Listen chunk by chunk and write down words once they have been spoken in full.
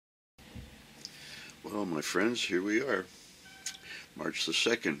Well, my friends, here we are, March the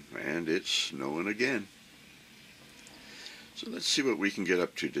 2nd, and it's snowing again. So let's see what we can get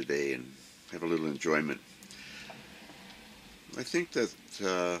up to today and have a little enjoyment. I think that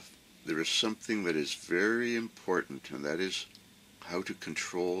there is something that is very important, and that is how to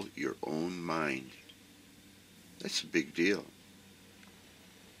control your own mind. That's a big deal.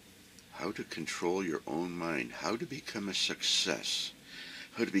 How to control your own mind, how to become a success,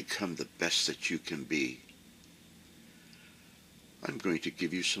 how to become the best that you can be. I'm going to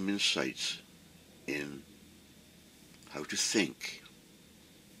give you some insights in how to think.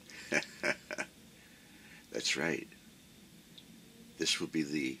 That's right. This will be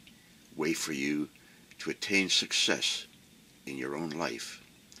the way for you to attain success in your own life.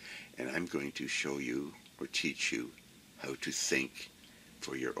 And I'm going to show you or teach you how to think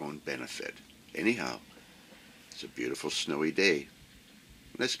for your own benefit. Anyhow, it's a beautiful snowy day.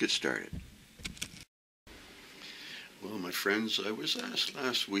 Let's get started. Well, my friends, I was asked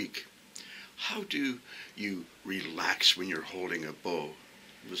last week, how do you relax when you're holding a bow?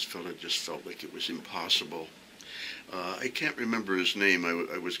 This fella just felt like it was impossible. I can't remember his name.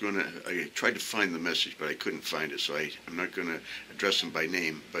 I tried to find the message, but I couldn't find it, so I'm not going to address him by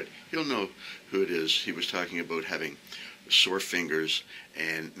name, but you'll know who it is. He was talking about having sore fingers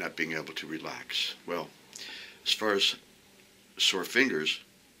and not being able to relax. Well, as far as sore fingers,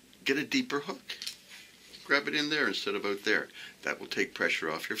 get a deeper hook. Grab it in there instead of out there. That will take pressure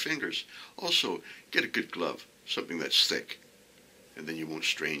off your fingers. Also, get a good glove, something that's thick, and then you won't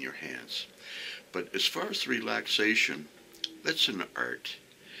strain your hands. But as far as the relaxation, that's an art,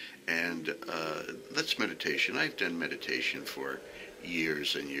 and that's meditation. I've done meditation for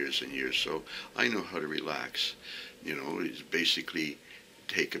years and years and years, so I know how to relax. You know, it's basically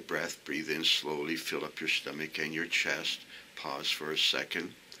take a breath, breathe in slowly, fill up your stomach and your chest, pause for a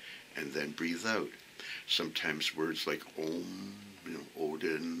second, and then breathe out. Sometimes words like Om,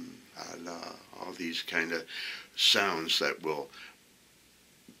 Odin, Allah, all these kind of sounds that will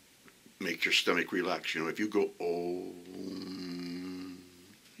make your stomach relax. If you go Om,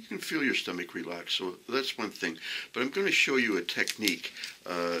 you can feel your stomach relax. So that's one thing. But I'm going to show you a technique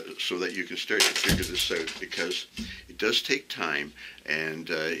so that you can start to figure this out, because it does take time, and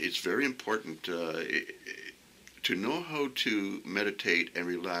it's very important to know how to meditate and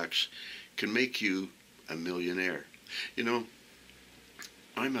relax. Can make you a millionaire.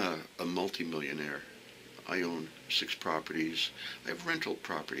 I'm a multi-millionaire. I own 6 properties. I have rental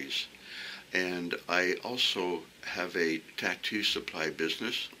properties. And I also have a tattoo supply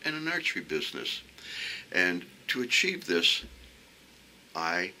business and an archery business. And to achieve this,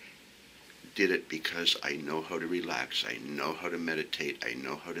 I did it because I know how to relax. I know how to meditate. I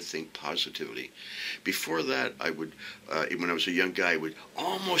know how to think positively. Before that, I would, when I was a young guy, I would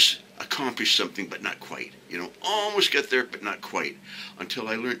almost accomplish something, but not quite. Almost get there, but not quite, until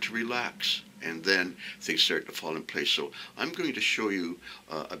I learned to relax. And then things start to fall in place. So I'm going to show you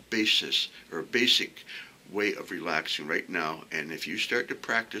a basis, or a basic way of relaxing right now. And if you start to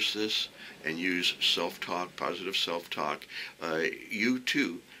practice this and use self-talk, positive self-talk, you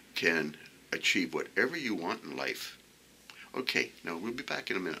too can achieve whatever you want in life. Okay, now we'll be back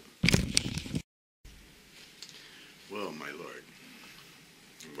in a minute. Well, my lord,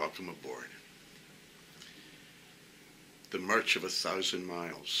 welcome aboard. The march of 1,000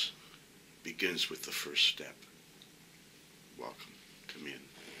 miles begins with the first step. Welcome. Come in.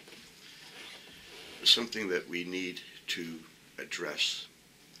 Something that we need to address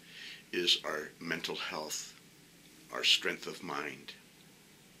is our mental health, our strength of mind.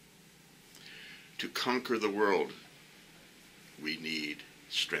 To conquer the world, we need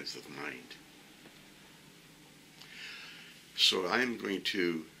strength of mind. So I'm going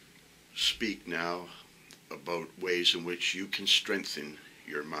to speak now about ways in which you can strengthen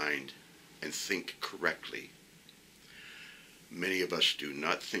your mind and think correctly. Many of us do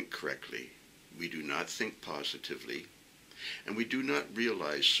not think correctly. We do not think positively, and we do not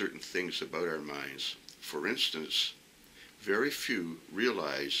realize certain things about our minds. For instance, very few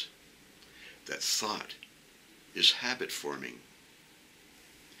realize that thought is habit forming,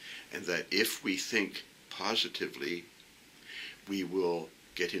 and that if we think positively, we will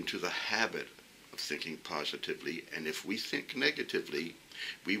get into the habit of thinking positively, and if we think negatively,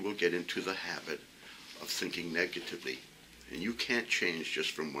 we will get into the habit of thinking negatively. And you can't change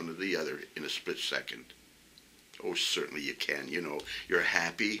just from one to the other in a split second. Oh, certainly you can. You're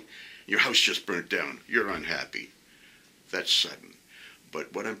happy, your house just burnt down, you're unhappy. That's sudden.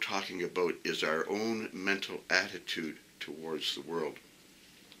 But what I'm talking about is our own mental attitude towards the world.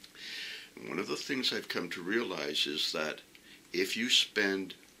 And one of the things I've come to realize is that if you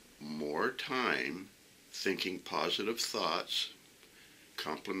spend more time thinking positive thoughts,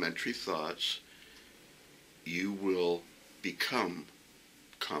 complimentary thoughts, you will become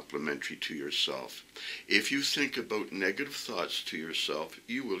complimentary to yourself. If you think about negative thoughts to yourself,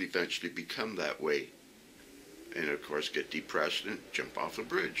 you will eventually become that way. And of course get depressed and jump off a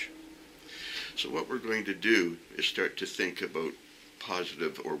bridge. So what we're going to do is start to think about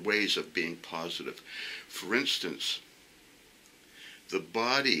positive or ways of being positive. For instance, the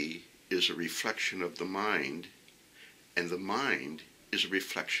body is a reflection of the mind, and the mind is a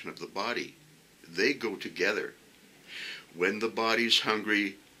reflection of the body. They go together. When the body's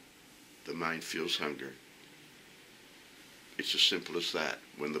hungry, the mind feels hunger. It's as simple as that.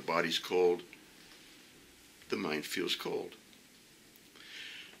 When the body's cold, the mind feels cold.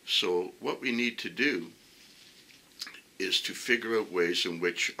 So what we need to do is to figure out ways in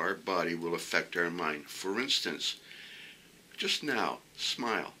which our body will affect our mind. For instance, just now,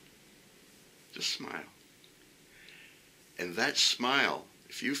 smile. Just smile. And that smile,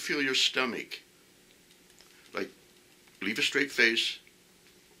 if you feel your stomach, like, leave a straight face,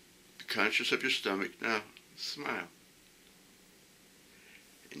 be conscious of your stomach, now smile.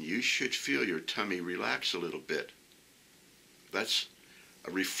 And you should feel your tummy relax a little bit. That's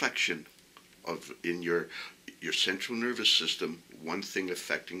a reflection of, in your central nervous system, one thing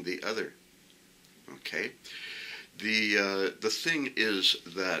affecting the other. Okay? The thing is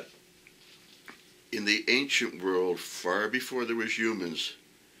that in the ancient world, far before there was humans,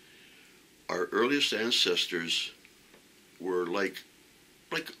 our earliest ancestors were like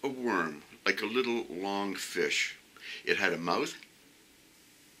a worm, like a little long fish. It had a mouth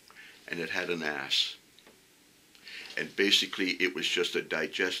and it had an ass. And basically it was just a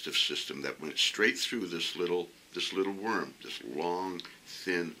digestive system that went straight through this little worm, this long,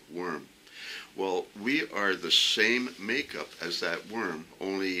 thin worm. Well, we are the same makeup as that worm,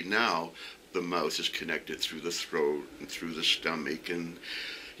 only now the mouth is connected through the throat and through the stomach and,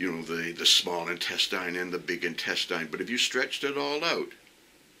 you know, the small intestine and the big intestine. But if you stretched it all out,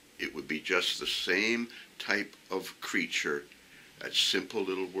 it would be just the same type of creature, that simple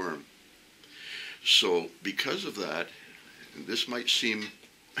little worm. So because of that, and this might seem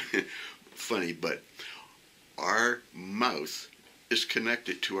funny, but our mouth is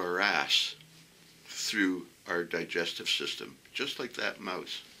connected to our ass through our digestive system, just like that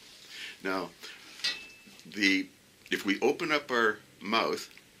mouse. Now, if we open up our mouth,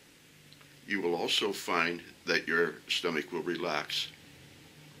 you will also find that your stomach will relax.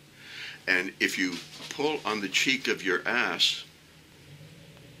 And if you pull on the cheek of your ass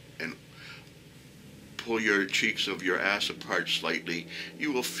and pull your cheeks of your ass apart slightly,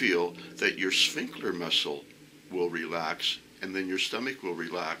 you will feel that your sphincter muscle will relax, and then your stomach will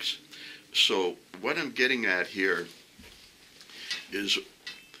relax. So what I'm getting at here is,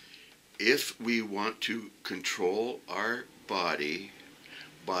 if we want to control our body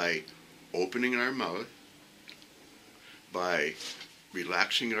by opening our mouth, by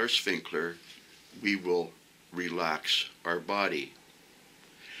relaxing our sphincter, we will relax our body.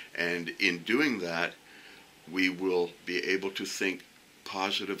 And in doing that, we will be able to think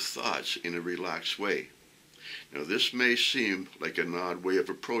positive thoughts in a relaxed way. Now, this may seem like an odd way of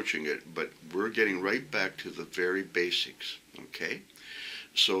approaching it, but we're getting right back to the very basics, okay?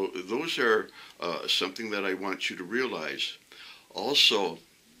 So those are something that I want you to realize. Also,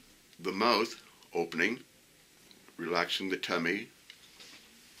 the mouth opening, relaxing the tummy,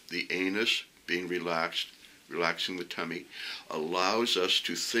 the anus being relaxed, relaxing the tummy, allows us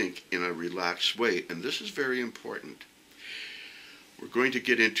to think in a relaxed way. And this is very important. We're going to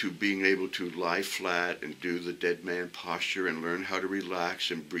get into being able to lie flat and do the dead man posture and learn how to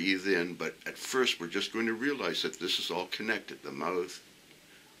relax and breathe in. But at first, we're just going to realize that this is all connected. The mouth,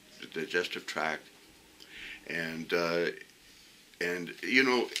 the digestive tract, and you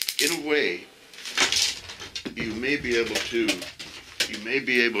know, in a way, you may be able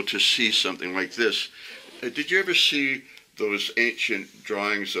to see something like this. Did you ever see those ancient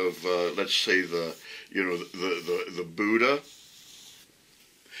drawings of, let's say, the Buddha?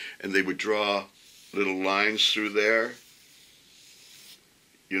 And they would draw little lines through there,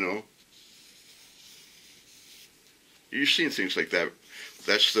 you know. You've seen things like that.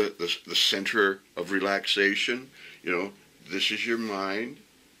 That's the center of relaxation. You know, this is your mind,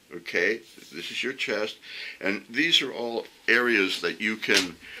 okay? This is your chest. And these are all areas that you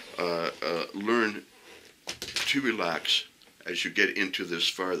can learn to relax as you get into this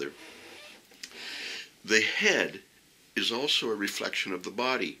farther. The head is also a reflection of the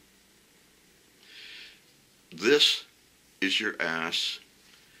body. This is your ass.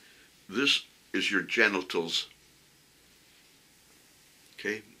 This is your genitals.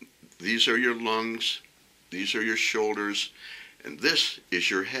 Okay? These are your lungs. These are your shoulders, and this is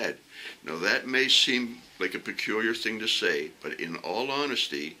your head. Now that may seem like a peculiar thing to say, but in all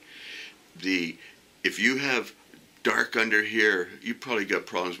honesty, if you have dark under here, you probably got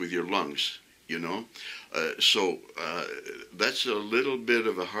problems with your lungs, you know. So that's a little bit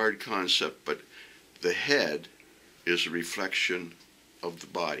of a hard concept, but the head is a reflection of the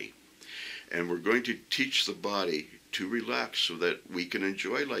body. And we're going to teach the body to relax so that we can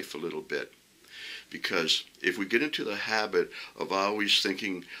enjoy life a little bit. Because if we get into the habit of always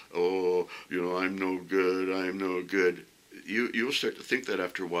thinking, oh, you know, I'm no good, you'll start to think that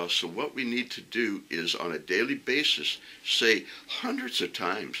after a while. So what we need to do is on a daily basis, say hundreds of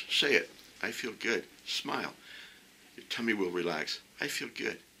times, say it, I feel good, smile. Your tummy will relax. I feel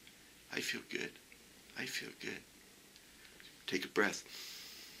good, I feel good, I feel good. Take a breath.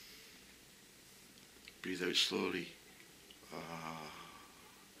 Breathe out slowly.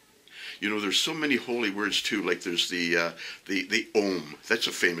 You know, there's so many holy words too. Like there's the Om. That's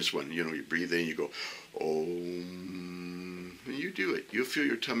a famous one. You know, you breathe in, you go Om, and you do it. You'll feel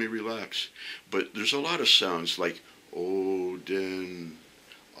your tummy relax. But there's a lot of sounds like Odin,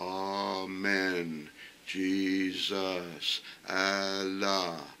 Amen, Jesus,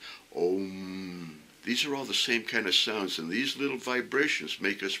 Allah, Om. These are all the same kind of sounds, and these little vibrations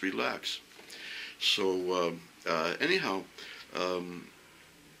make us relax. So anyhow.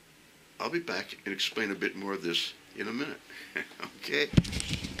 I'll be back and explain a bit more of this in a minute. Okay?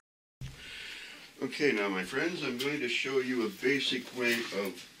 Okay, now my friends, I'm going to show you a basic way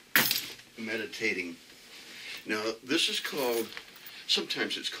of meditating. Now, this is called,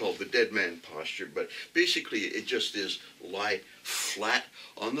 sometimes it's called the dead man posture, but basically it just is lie flat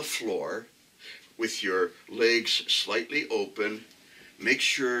on the floor with your legs slightly open. Make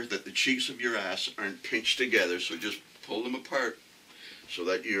sure that the cheeks of your ass aren't pinched together, so just pull them apart, so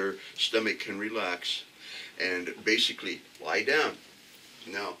that your stomach can relax, and basically lie down.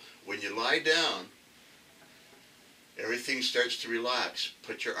 Now, when you lie down, everything starts to relax.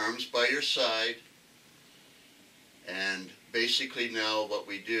 Put your arms by your side, and basically now what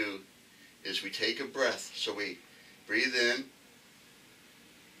we do is we take a breath. So we breathe in,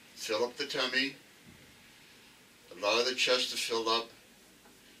 fill up the tummy, allow the chest to fill up,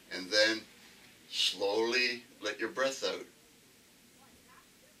 and then slowly let your breath out.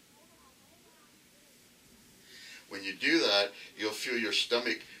 When you do that, you'll feel your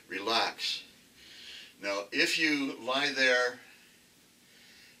stomach relax. Now, if you lie there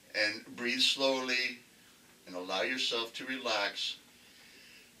and breathe slowly and allow yourself to relax,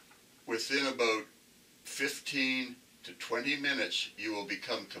 within about 15 to 20 minutes, you will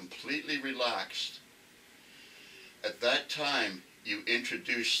become completely relaxed. At that time, you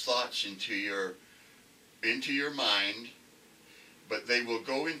introduce thoughts into your mind, but they will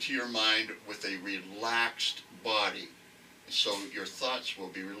go into your mind with a relaxed body. So your thoughts will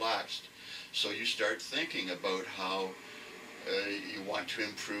be relaxed. So you start thinking about how you want to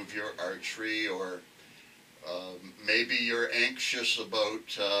improve your archery, or maybe you're anxious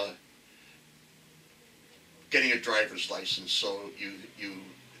about getting a driver's license. So you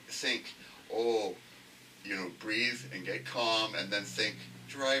think, oh, you know, breathe and get calm, and then think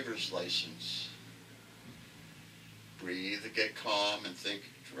driver's license. Breathe and get calm and think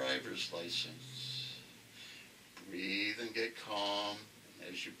driver's license. Breathe and get calm.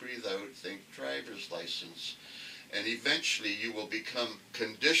 As you breathe out, think driver's license. And eventually you will become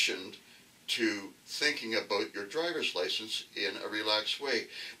conditioned to thinking about your driver's license in a relaxed way.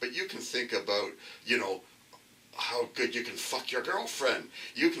 But you can think about, you know, how good you can fuck your girlfriend.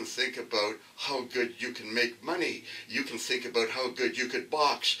 You can think about how good you can make money. You can think about how good you could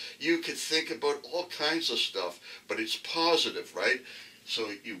box. You could think about all kinds of stuff, but it's positive, right? So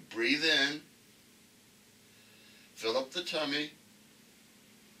you breathe in, fill up the tummy,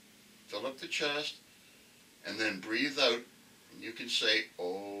 fill up the chest, and then breathe out, and you can say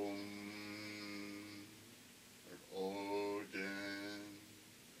Om, or Odin,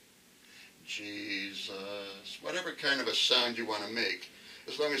 Jesus, whatever kind of a sound you want to make,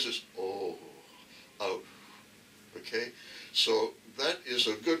 as long as it's oh, out, okay? So that is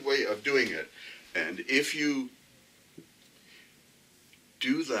a good way of doing it. And if you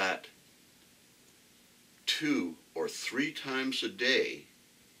do that 2 or 3 times a day,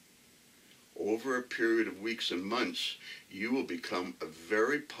 over a period of weeks and months, you will become a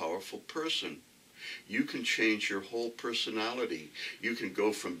very powerful person. You can change your whole personality. You can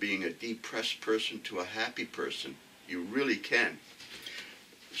go from being a depressed person to a happy person. You really can.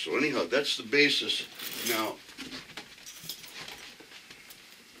 So anyhow, that's the basis. Now,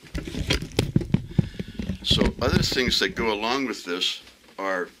 so other things that go along with this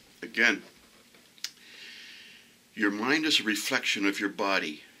are, again, Your mind is a reflection of your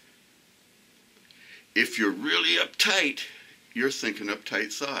body. If you're really uptight, you're thinking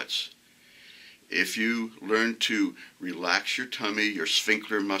uptight thoughts. If you learn to relax your tummy, your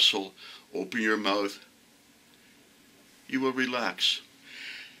sphincter muscle, open your mouth, you will relax.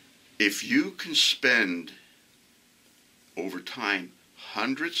 If you can spend over time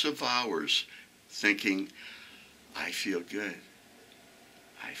hundreds of hours thinking, I feel good,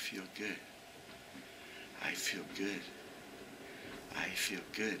 I feel good, I feel good, I feel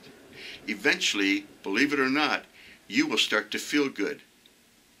good. Eventually, believe it or not, you will start to feel good.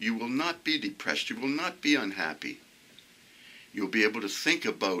 You will not be depressed. You will not be unhappy. You'll be able to think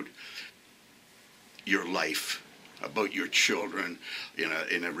about your life, about your children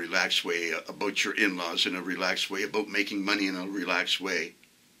in a relaxed way, about your in-laws in a relaxed way, about making money in a relaxed way.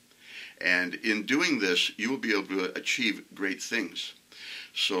 And in doing this, you will be able to achieve great things.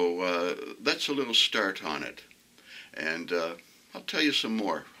 So that's a little start on it. And I'll tell you some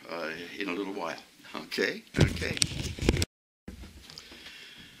more in a little while. Okay? Okay.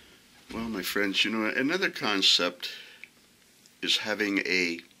 Well, my friends, another concept is having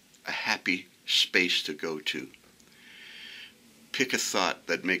a happy space to go to. Pick a thought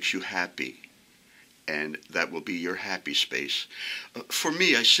that makes you happy, and that will be your happy space. For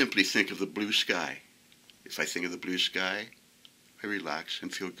me, I simply think of the blue sky. If I think of the blue sky, I relax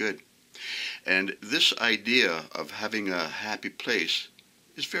and feel good. And this idea of having a happy place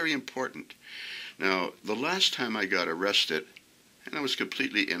is very important. Now, the last time I got arrested, and I was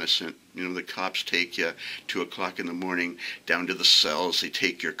completely innocent. The cops take you 2 o'clock in the morning down to the cells. They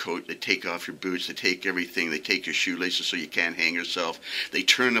take your coat, they take off your boots, they take everything. They take your shoelaces so you can't hang yourself. They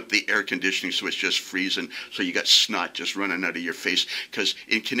turn up the air conditioning so it's just freezing, so you got snot just running out of your face. Because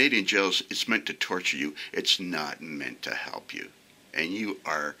in Canadian jails, it's meant to torture you. It's not meant to help you. And you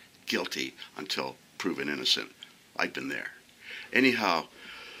are guilty until proven innocent. I've been there. Anyhow,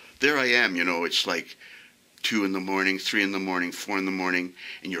 there I am, it's like 2 in the morning, 3 in the morning, 4 in the morning,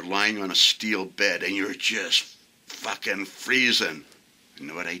 and you're lying on a steel bed and you're just fucking freezing. You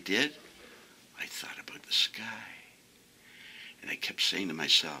know what I did? I thought about the sky. And I kept saying to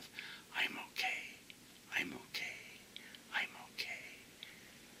myself, I'm okay, I'm okay, I'm okay.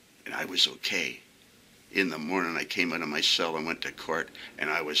 And I was okay. In the morning, I came out of my cell and went to court, and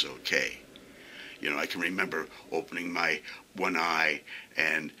I was okay. I can remember opening my one eye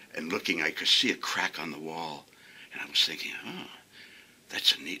and looking. I could see a crack on the wall. And I was thinking, oh,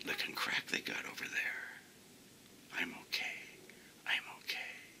 that's a neat looking crack they got over there. I'm okay. I'm okay.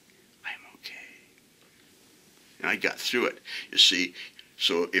 I'm okay. And I got through it. You see,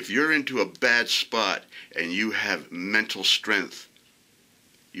 so if you're into a bad spot and you have mental strength,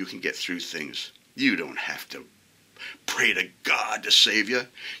 you can get through things. You don't have to pray to God to save you.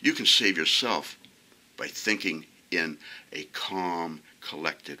 You can save yourself by thinking in a calm,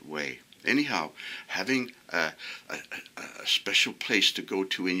 collected way. Anyhow, having a special place to go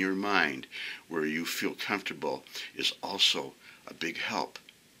to in your mind where you feel comfortable is also a big help.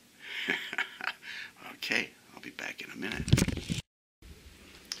 Okay, I'll be back in a minute.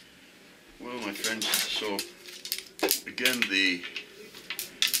 Well, my friends, so again, the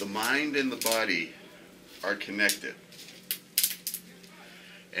mind and the body are connected.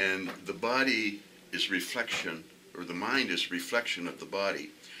 And the body is reflection, or the mind is reflection of the body.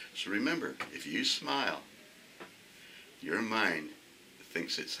 So remember, if you smile, your mind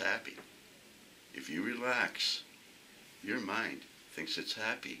thinks it's happy. If you relax, your mind thinks it's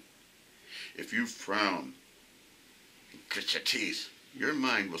happy. If you frown and grit your teeth, your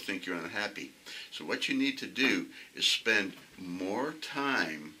mind will think you're unhappy. So what you need to do is spend more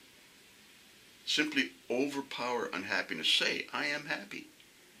time, simply overpower unhappiness. Say, I am happy.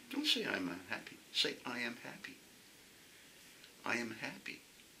 Don't say I'm unhappy. Say, I am happy. I am happy.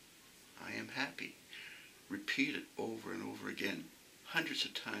 I am happy. Repeat it over and over again, hundreds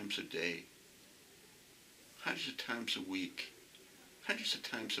of times a day, hundreds of times a week, hundreds of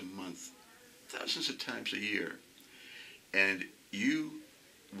times a month, thousands of times a year. And you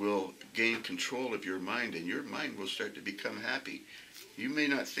will gain control of your mind, and your mind will start to become happy. You may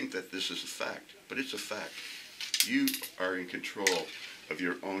not think that this is a fact, but it's a fact. You are in control of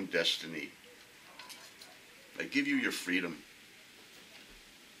your own destiny. I give you your freedom.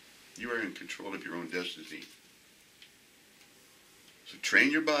 You are in control of your own destiny. So train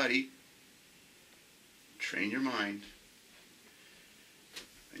your body, train your mind,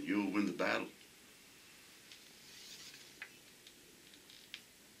 and you will win the battle.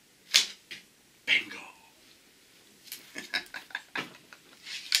 Bingo.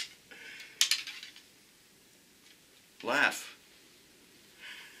 Laugh.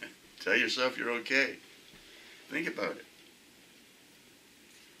 Tell yourself you're okay. Think about it.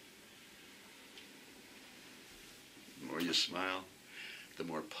 The more you smile, the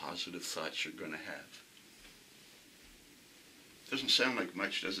more positive thoughts you're going to have. Doesn't sound like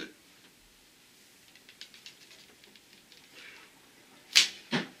much, does it?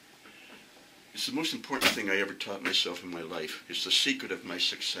 It's the most important thing I ever taught myself in my life. It's the secret of my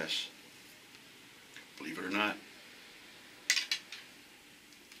success. Believe it or not.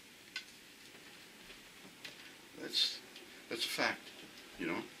 That's a fact, you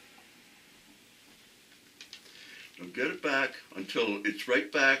know. Don't get it back until it's right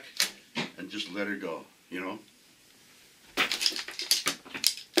back, and just let her go, you know.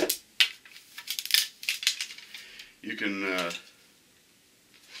 You can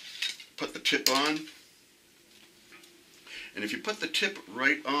put the tip on, and if you put the tip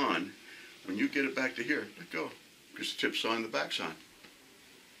right on, when you get it back to here, let go, because the tip's on, the back's on.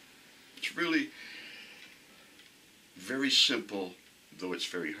 It's really very simple, though it's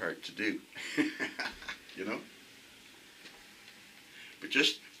very hard to do, you know? But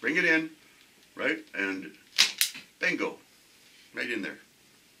just bring it in, right, and bingo, right in there.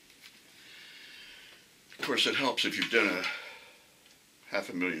 Of course, it helps if you've done a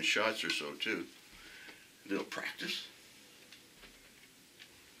 500,000 shots or so, too. A little practice.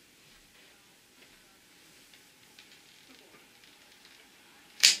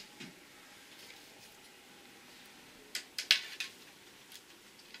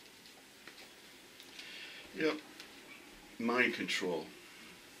 Yep, mind control.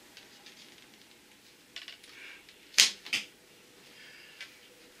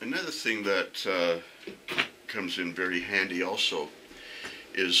 Another thing that comes in very handy also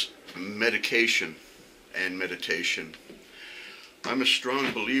is medication and meditation. I'm a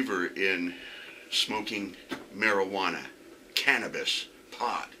strong believer in smoking marijuana, cannabis,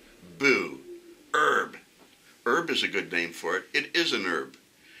 pot, boo, herb. Herb is a good name for it. It is an herb,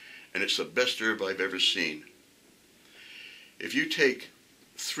 and it's the best herb I've ever seen. If you take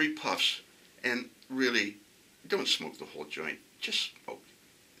 3 puffs and really don't smoke the whole joint, just smoke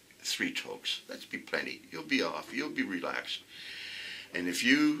 3 tokes. That'd be plenty. You'll be off. You'll be relaxed. And if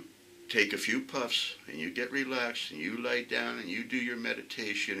you take a few puffs and you get relaxed and you lie down and you do your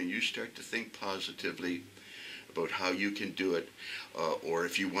meditation and you start to think positively about how you can do it, or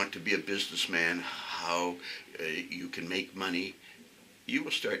if you want to be a businessman, how you can make money, you will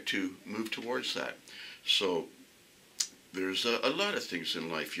start to move towards that. So there's a lot of things in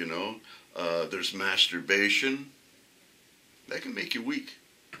life, you know. There's masturbation. That can make you weak,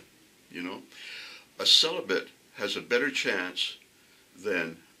 you know. A celibate has a better chance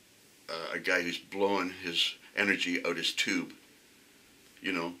than a guy who's blowing his energy out his tube,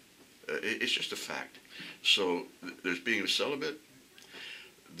 you know. It's just a fact. So there's being a celibate.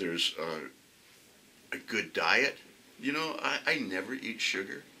 There's a good diet. You know, I never eat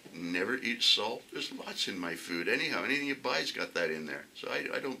sugar, never eat salt. There's lots in my food. Anyhow, anything you buy's got that in there. So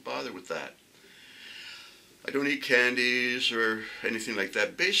I don't bother with that. I don't eat candies or anything like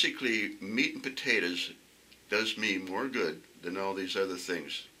that. Basically, meat and potatoes does me more good than all these other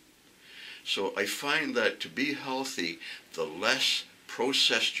things. So I find that to be healthy, the less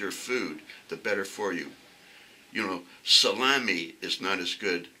processed your food, the better for you. You know, salami is not as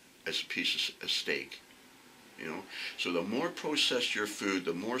good as a piece of steak. You know, so the more processed your food,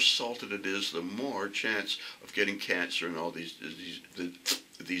 the more salted it is, the more chance of getting cancer and all these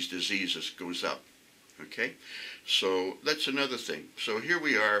diseases goes up. Okay, so that's another thing. So here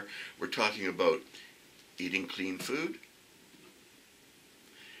we are, we're talking about eating clean food,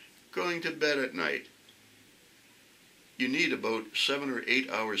 going to bed at night. You need about 7 or 8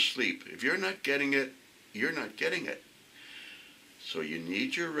 hours sleep. If you're not getting it, you're not getting it. So you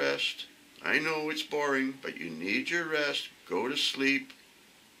need your rest. I know it's boring, but you need your rest. Go to sleep.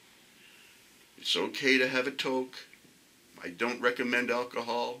 It's okay to have a toke. I don't recommend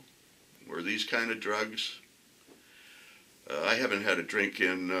alcohol or these kind of drugs. I haven't had a drink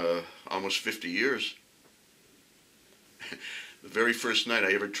in almost 50 years. The very first night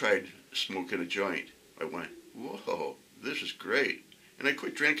I ever tried smoking a joint, I went, whoa, this is great. And I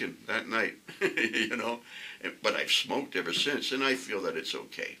quit drinking that night, you know. But I've smoked ever since, and I feel that it's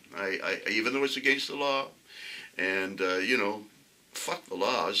okay. Even though it's against the law, and, you know, fuck the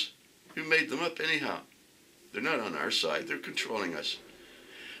laws. Who made them up anyhow? They're not on our side. They're controlling us.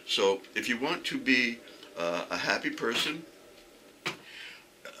 So if you want to be a happy person,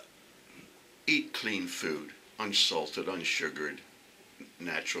 eat clean food, unsalted, unsugared,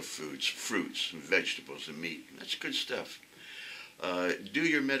 natural foods, fruits, and vegetables, and meat. That's good stuff. Do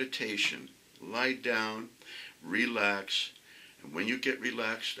your meditation. Lie down, relax, and when you get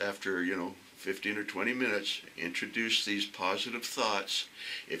relaxed after, you know, 15 or 20 minutes, introduce these positive thoughts.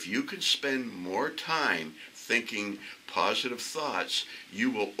 If you can spend more time thinking positive thoughts,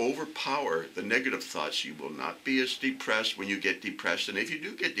 you will overpower the negative thoughts. You will not be as depressed when you get depressed. And if you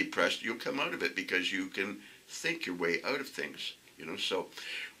do get depressed, you'll come out of it because you can think your way out of things. You know, so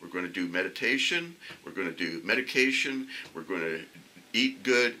we're going to do meditation, we're going to do medication, we're going to eat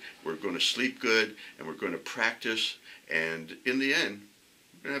good, we're going to sleep good, and we're going to practice. And in the end,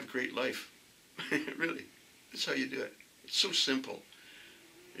 we're going to have a great life. Really, that's how you do it. It's so simple.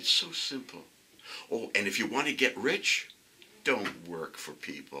 It's so simple. Oh, and if you want to get rich, don't work for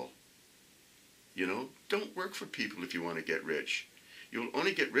people. You know, don't work for people if you want to get rich. You'll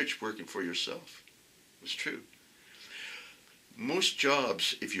only get rich working for yourself. It's true. Most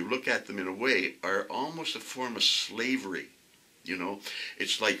jobs, if you look at them in a way, are almost a form of slavery. You know,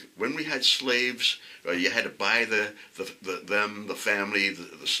 it's like when we had slaves, you had to buy the family,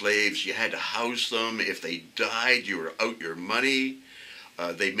 the slaves. You had to house them. If they died, you were out your money.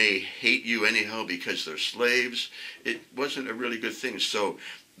 They may hate you anyhow because they're slaves. It wasn't a really good thing. So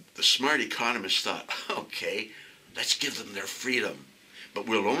the smart economists thought, okay, let's give them their freedom. But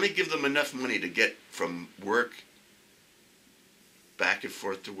we'll only give them enough money to get from work back and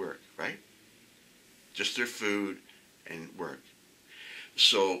forth to work, right? Just their food and work.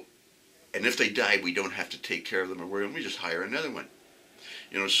 So, and if they die, we don't have to take care of them or worry them. We just hire another one.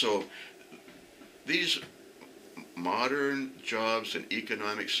 You know, so these modern jobs and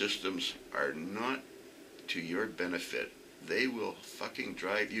economic systems are not to your benefit. They will fucking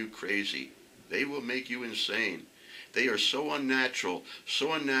drive you crazy. They will make you insane. They are so unnatural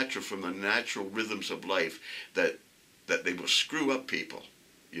from the natural rhythms of life that they will screw up people,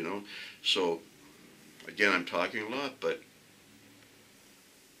 you know. So, again, I'm talking a lot, but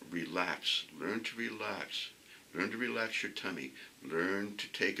relax. Learn to relax. Learn to relax your tummy. Learn to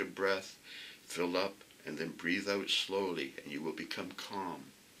take a breath, fill up, and then breathe out slowly, and you will become calm.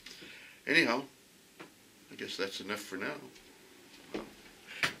 Anyhow, I guess that's enough for now.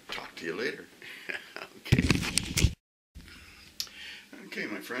 Talk to you later. Okay. Okay,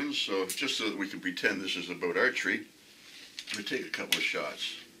 my friends, so just so that we can pretend this is about archery, I'm going to take a couple of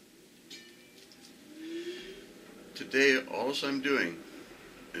shots. Today, all I'm doing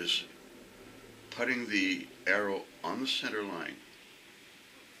is putting the arrow on the center line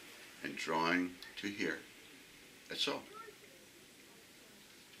and drawing to here. That's all.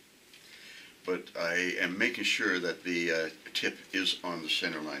 But I am making sure that the tip is on the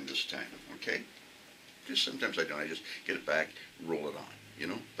center line this time, okay? Because sometimes I don't. I just get it back, roll it on, you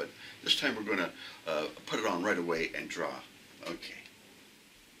know? But this time we're going to put it on right away and draw. Okay.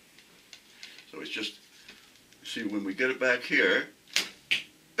 So it's just, see, when we get it back here,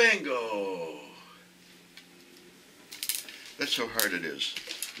 bingo! That's how hard it is,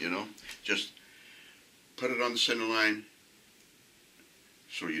 you know? Just put it on the center line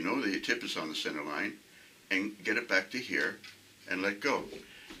so you know the tip is on the center line and get it back to here and let go.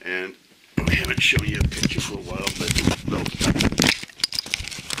 And I haven't shown you a picture for a while, but no.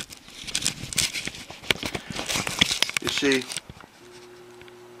 You see?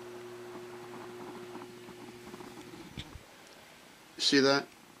 See that?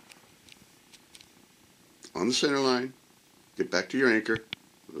 On the center line, get back to your anchor,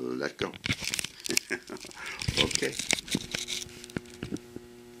 let go. Okay.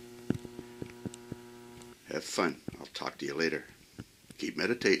 Have fun. I'll talk to you later. Keep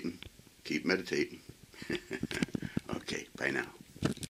meditating. Keep meditating. Okay, bye now.